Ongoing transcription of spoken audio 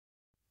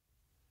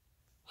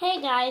Hey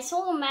guys,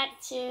 welcome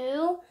back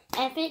to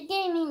Epic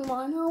Gaming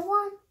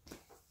 101.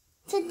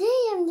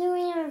 Today I'm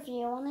doing a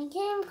review on a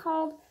game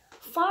called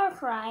Far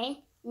Cry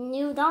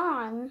New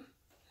Dawn.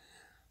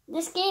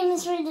 This game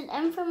is rated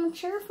M for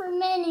mature for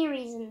many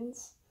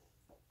reasons.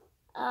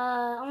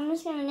 I'm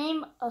just going to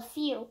name a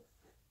few.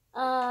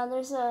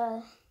 There's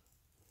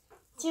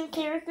two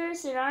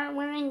characters that aren't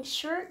wearing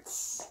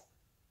shirts.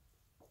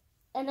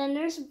 And then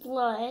there's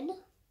blood.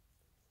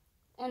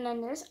 And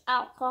then there's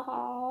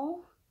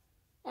alcohol.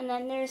 And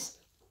then there's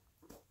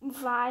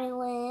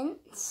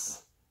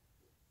violence.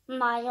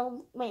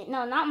 Mild, wait,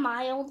 no, not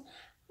mild.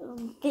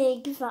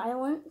 Big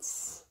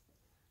violence.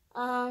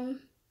 That's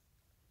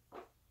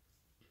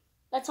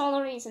all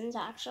the reasons,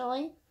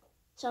 actually.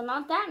 So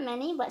not that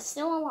many, but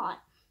still a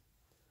lot.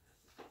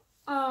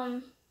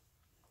 So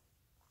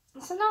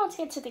now let's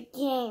get to the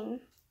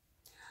game.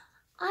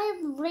 I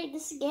rate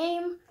this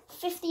game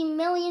 50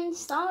 million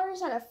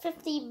stars out of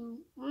 50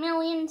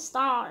 million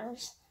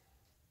stars.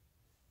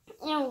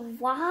 And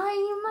why,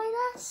 you might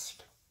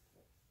ask?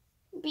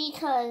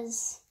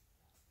 Because,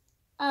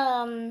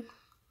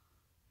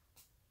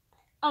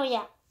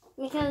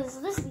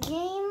 because this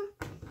game,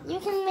 you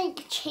can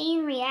make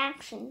chain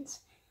reactions.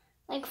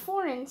 Like,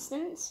 for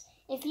instance,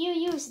 if you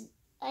use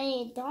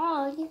a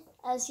dog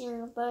as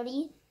your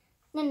buddy,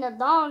 then the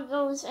dog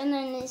goes and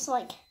then it's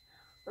like,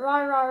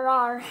 rawr, rawr,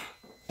 rawr.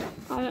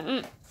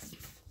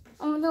 I'm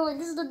gonna like,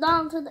 this is the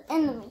dog to the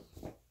enemy.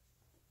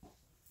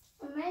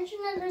 Imagine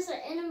that there's an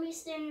enemy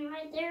standing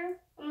right there,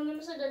 and then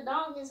the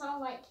dog is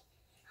all like,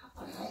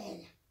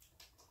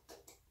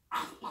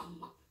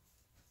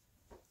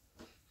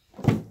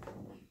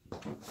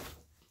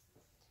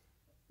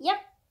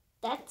 yep,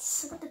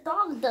 that's what the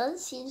dog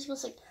does. He just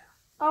goes like,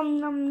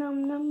 nom nom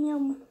nom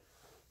yum.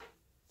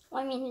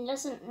 Well, I mean, he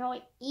doesn't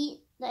really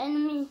eat the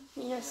enemy,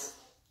 he just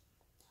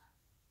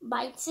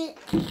bites it.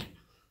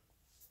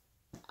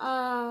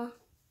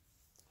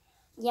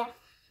 Yeah.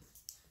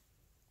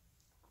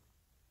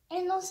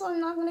 And also, I'm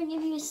not going to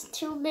give you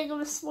too big of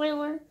a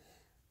spoiler,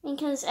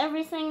 because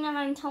everything that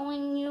I'm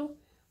telling you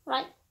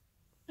right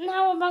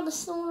now about the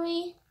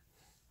story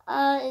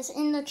is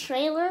in the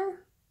trailer.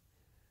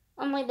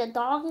 Like, the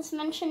dog is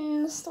mentioned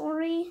in the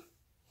story.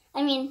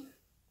 I mean,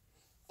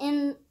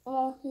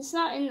 well, it's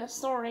not in the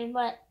story,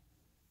 but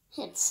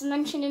it's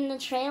mentioned in the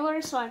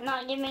trailer, so I'm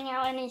not giving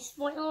out any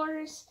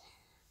spoilers.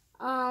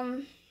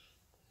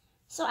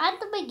 So at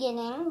the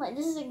beginning, like,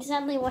 this is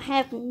exactly what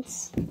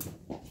happens.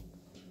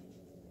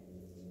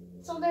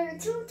 So there are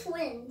two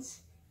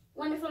twins.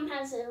 One of them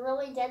has a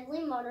really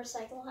deadly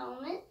motorcycle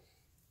helmet.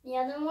 The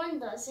other one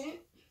doesn't.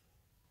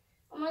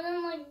 And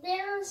then, like,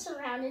 they're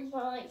surrounded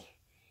by, like,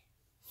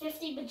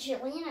 50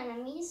 bajillion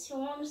enemies who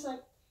won't just,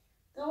 like,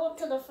 go up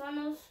to the front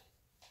of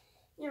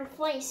your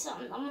place.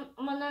 And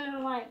then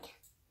they're like,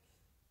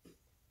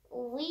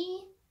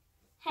 we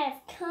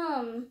have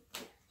come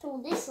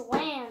to this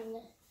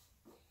land.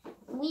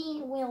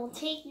 We will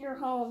take your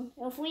home.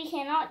 If we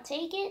cannot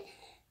take it,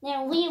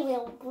 then we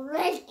will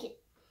break it.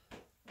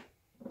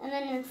 And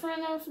then in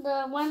front of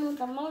the one with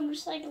the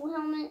motorcycle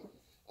helmet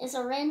is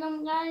a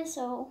random guy,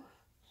 so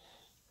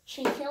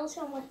she kills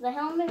him with the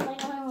helmet. Like,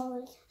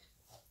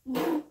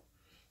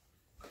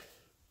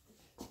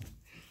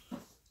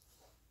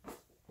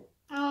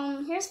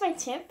 here's my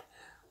tip.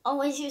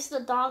 Always use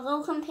the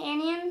doggo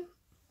companion,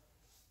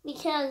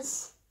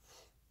 because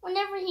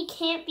whenever he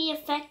can't be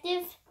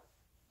effective,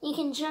 he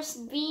can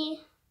just be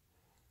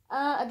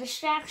a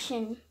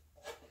distraction.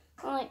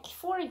 Like,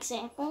 for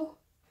example,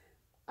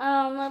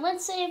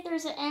 let's say if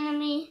there's an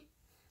enemy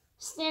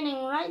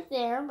standing right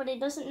there, but he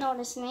doesn't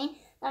notice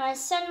me, then I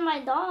send my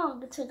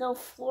dog to go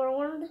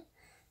forward,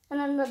 and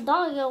then the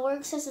doggo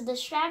works as a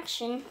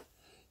distraction,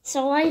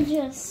 so I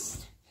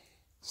just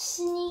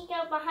sneak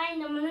up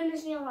behind him and then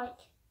just be like,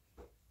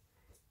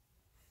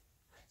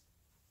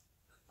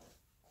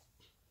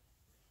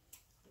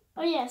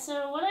 oh yeah,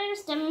 so what I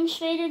just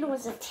demonstrated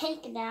was a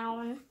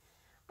takedown,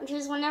 which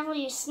is whenever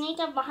you sneak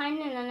up behind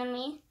an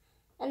enemy,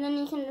 and then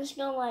you can just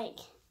go like,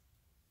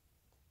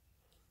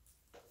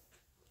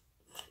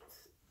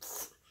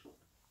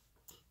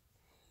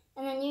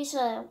 and then use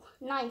a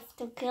knife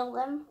to kill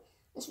them.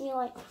 Just be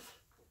like,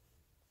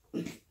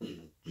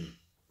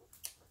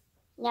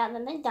 yeah,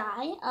 then they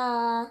die.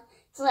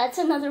 So that's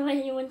another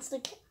way you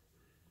insta kill.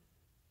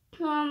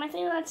 I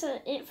think that's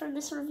it for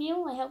this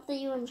review. I hope that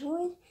you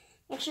enjoyed.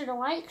 Make sure to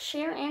like,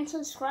 share, and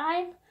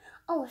subscribe.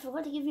 Oh, I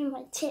forgot to give you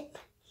my tip.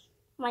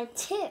 My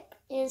tip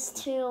is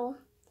to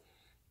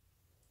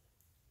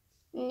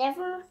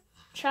never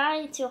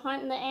try to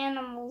hunt the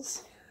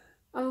animals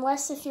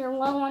unless if you're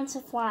low on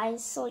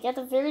supplies. So like at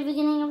the very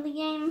beginning of the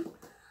game,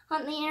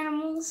 hunt the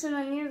animals, and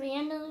then near the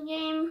end of the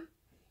game,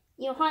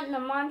 you hunt the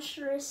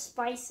monstrous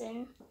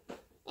bison,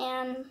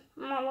 and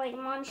like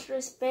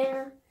monstrous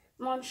bear,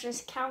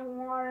 monstrous cow,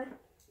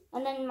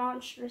 and then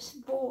monstrous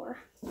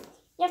boar.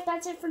 Yep,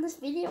 that's it for this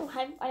video.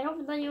 I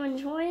hope that you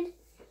enjoyed.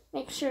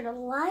 Make sure to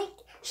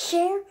like,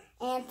 share,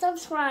 and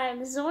subscribe.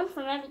 This is Owen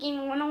from Epic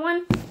Gaming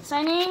 101,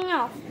 signing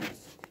off.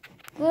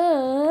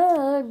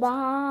 Goodbye.